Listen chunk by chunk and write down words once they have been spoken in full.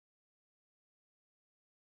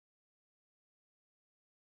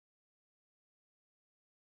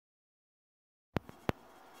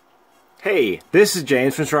Hey, this is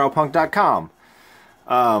James from SurvivalPunk.com.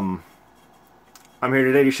 I'm here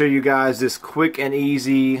today to show you guys this quick and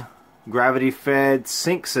easy gravity-fed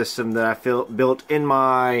sink system that I built in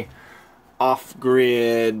my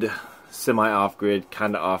off-grid, semi-off-grid,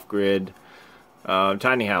 kind of off-grid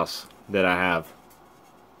tiny house that I have.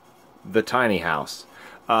 The tiny house.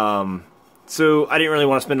 So I didn't really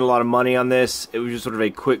want to spend a lot of money on this. It was just sort of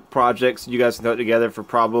a quick project, so you guys can throw it together for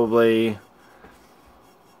probably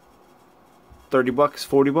 30 bucks,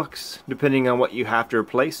 40 bucks, depending on what you have to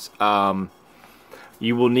replace.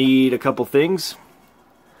 You will need a couple things.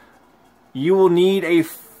 You will need a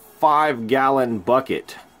 5-gallon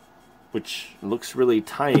bucket, which looks really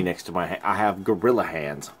tiny next to my I have gorilla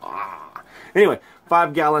hands. Anyway,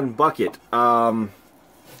 5-gallon bucket. You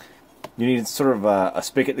need sort of a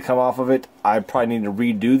spigot to come off of it. I probably need to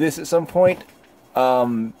redo this at some point.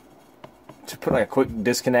 To put like a quick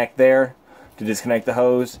disconnect there, to disconnect the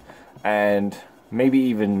hose, and maybe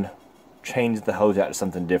even change the hose out to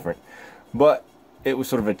something different. But it was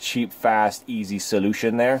sort of a cheap, fast, easy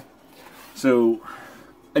solution there. So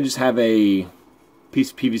I just have a piece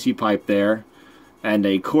of PVC pipe there and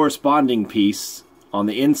a corresponding piece on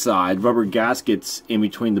the inside, rubber gaskets in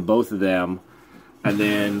between the both of them, and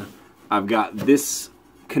then I've got this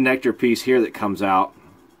connector piece here that comes out,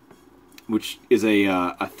 which is a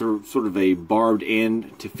sort of a barbed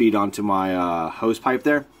end to feed onto my hose pipe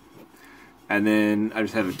there. And then I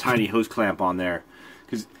just have a tiny hose clamp on there,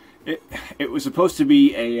 because it was supposed to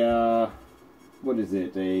be a what is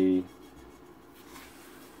it, a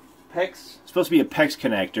PEX? It's supposed to be a PEX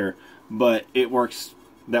connector, but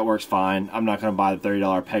that works fine. I'm not going to buy the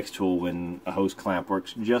 $30 PEX tool when a hose clamp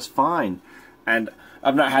works just fine. And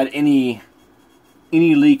I've not had any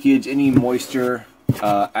leakage, any moisture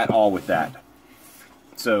at all with that.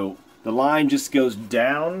 So the line just goes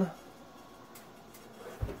down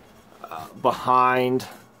behind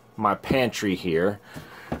my pantry here.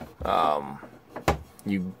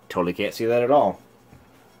 You totally can't see that at all.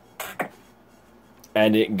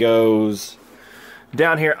 And it goes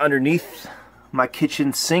down here underneath my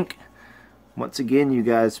kitchen sink. Once again, you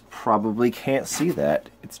guys probably can't see that.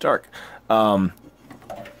 It's dark.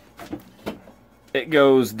 It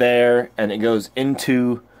goes there, and it goes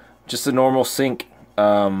into just a normal sink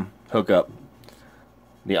hookup.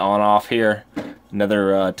 The on-off here.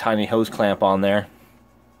 Another tiny hose clamp on there.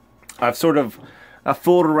 I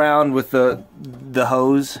fooled around with the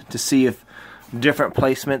hose to see if different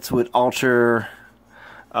placements would alter,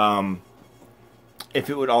 if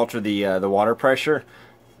it would alter the water pressure.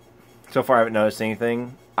 So far I haven't noticed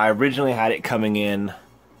anything. I originally had it coming in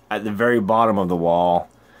at the very bottom of the wall,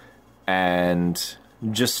 and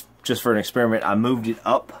just for an experiment I moved it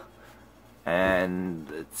up, and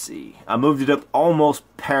let's see, I moved it up almost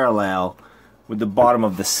parallel with the bottom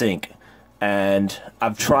of the sink, and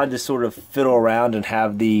I've tried to sort of fiddle around and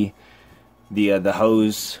have the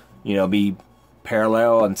hose, you know, be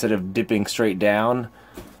parallel instead of dipping straight down.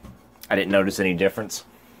 I didn't notice any difference.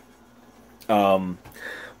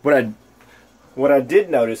 What I did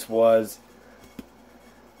notice was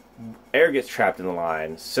air gets trapped in the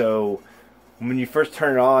line. So when you first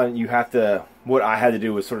turn it on, you have to, what I had to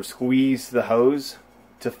do was sort of squeeze the hose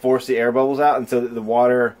to force the air bubbles out, and so that the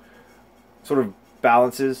water sort of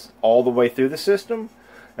balances all the way through the system.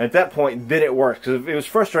 And at that point, then it works. Because it was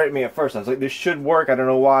frustrating me at first. I was like, this should work. I don't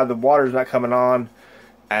know why the water's not coming on.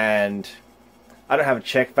 And I don't have a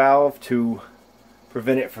check valve to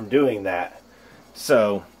prevent it from doing that.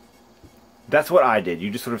 So that's what I did. You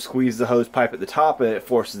just sort of squeeze the hose pipe at the top, and it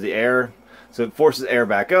forces the air. So it forces air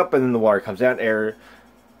back up, and then the water comes down, and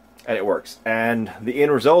it works. And the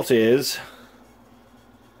end result is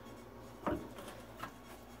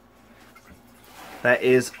that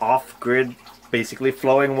is off-grid, basically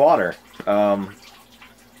flowing water.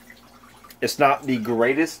 It's not the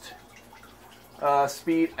greatest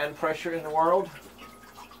speed and pressure in the world.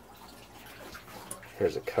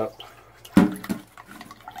 Here's a cup.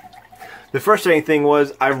 The frustrating thing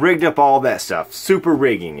was I rigged up all that stuff, super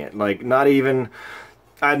rigging it. Like, not even,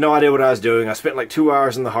 I had no idea what I was doing. I spent like 2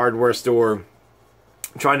 hours in the hardware store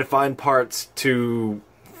trying to find parts to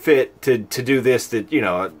fit to do this that, you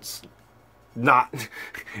know, it's not,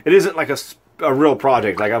 it isn't like a real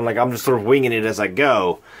project. I'm just sort of winging it as I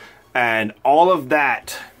go. And all of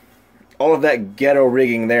that ghetto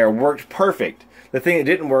rigging there worked perfect. The thing that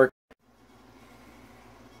didn't work,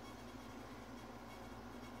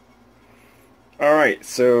 alright,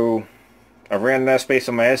 so I ran out of space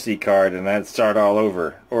on my SD card, and I had to start all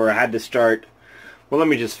over. Or I had to start, well, let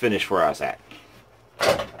me just finish where I was at.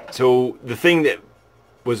 So the thing that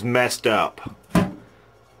was messed up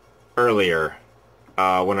earlier,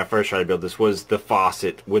 when I first tried to build this was the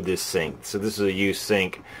faucet with this sink. So this is a used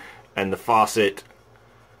sink, and the faucet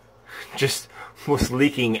just was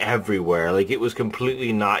leaking everywhere. Like, it was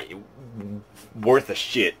completely not worth a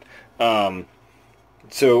shit. So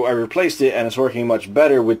I replaced it, and it's working much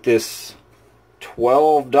better with this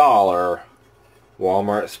 $12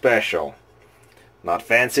 Walmart special. Not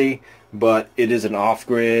fancy, but it is an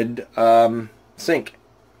off-grid sink.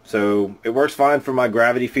 So it works fine for my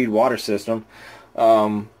gravity feed water system.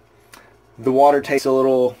 The water tastes a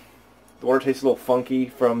little funky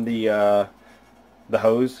from the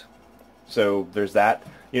hose. So there's that.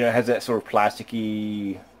 You know, it has that sort of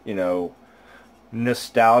plasticky, you know,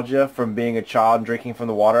 nostalgia from being a child and drinking from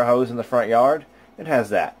the water hose in the front yard. It has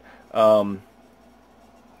that.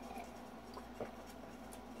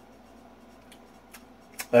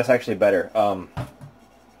 That's actually better.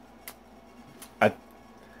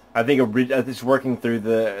 I think it's working through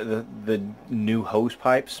the new hose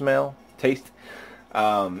pipe taste,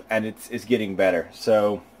 and it's getting better.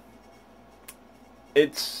 So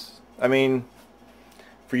I mean,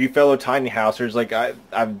 for you fellow tiny housers, like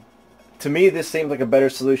to me, this seems like a better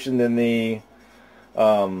solution than the,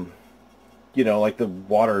 you know, like the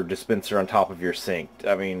water dispenser on top of your sink.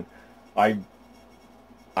 I mean, I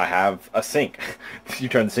have a sink. You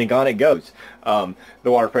turn the sink on, it goes. The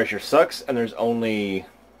water pressure sucks, and there's only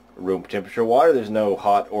room temperature water. There's no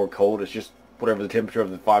hot or cold. It's just whatever the temperature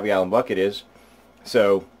of the 5-gallon bucket is.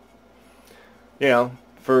 So, you know,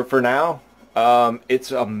 for now,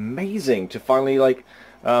 it's amazing to finally, like,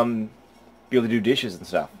 be able to do dishes and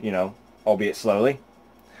stuff, you know, albeit slowly.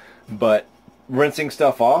 But rinsing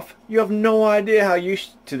stuff off, you have no idea how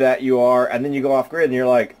used to that you are, and then you go off grid and you're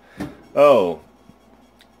like, oh,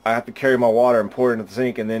 I have to carry my water and pour it into the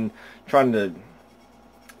sink, and then trying to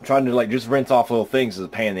like just rinse off little things is a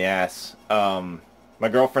pain in the ass. My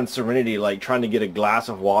girlfriend's Serenity, like, trying to get a glass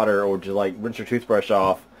of water or to like rinse her toothbrush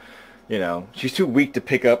off, you know, she's too weak to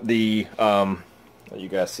pick up the you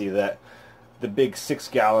guys see that, the big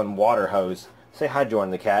 6-gallon water hose. Say hi, Jordan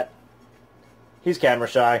the cat. He's camera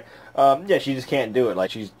shy. Yeah, she just can't do it. Like,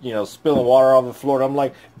 she's, you know, spilling water on the floor, and I'm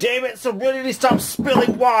like, damn it, Serenity, stop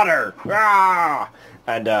spilling water! Ah!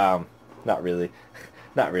 And not really.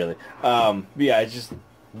 Not really. But yeah, it's just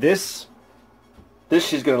this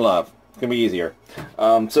she's gonna love. It's gonna be easier.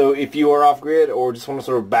 So if you are off grid or just want to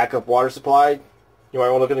sort of backup water supply, you might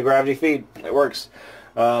want to look into Gravity Feed. It works.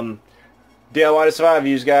 DIY to survive,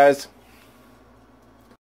 you guys.